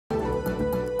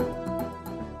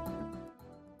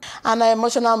An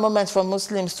emotional moment for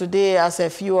Muslims today as a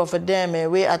few of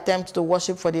them we attempt to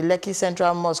worship for the Lekki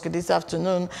Central Mosque this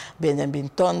afternoon been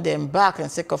turned them back in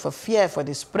sake of a fear for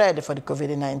the spread for the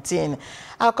COVID-19.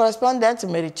 Our correspondent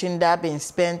Mary Chinda been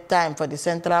spent time for the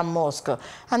Central Mosque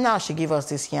and now she give us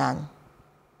this yarn.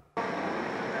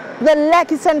 The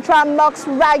Lekki Central Mosque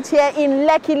right here in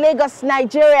Lekki, Lagos,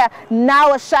 Nigeria,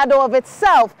 now a shadow of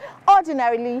itself.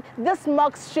 Ordinarily, this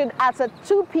mosque should at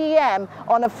 2 p.m.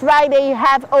 on a Friday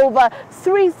have over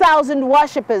 3,000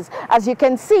 worshippers. As you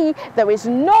can see, there is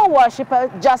no worshipper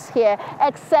just here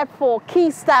except for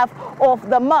key staff of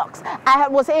the mosque. I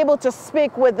was able to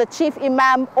speak with the chief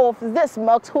imam of this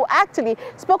mosque who actually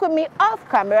spoke with me off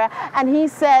camera, and he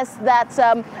says that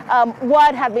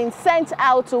word had been sent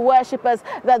out to worshippers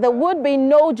that there would be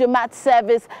no Jummat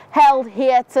service held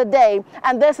here today.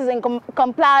 And this is in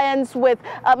compliance with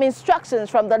instructions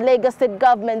from the Lagos State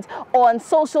government on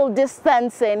social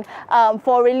distancing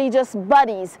for religious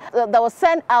bodies that was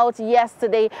sent out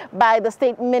yesterday by the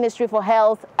State Ministry for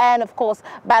Health and, of course,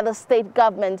 by the state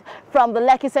government. From the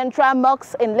Lekki Central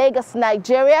Mosque in Lagos,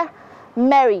 Nigeria,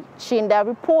 Mary Chinda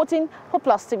reporting for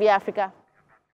Plus TV Africa.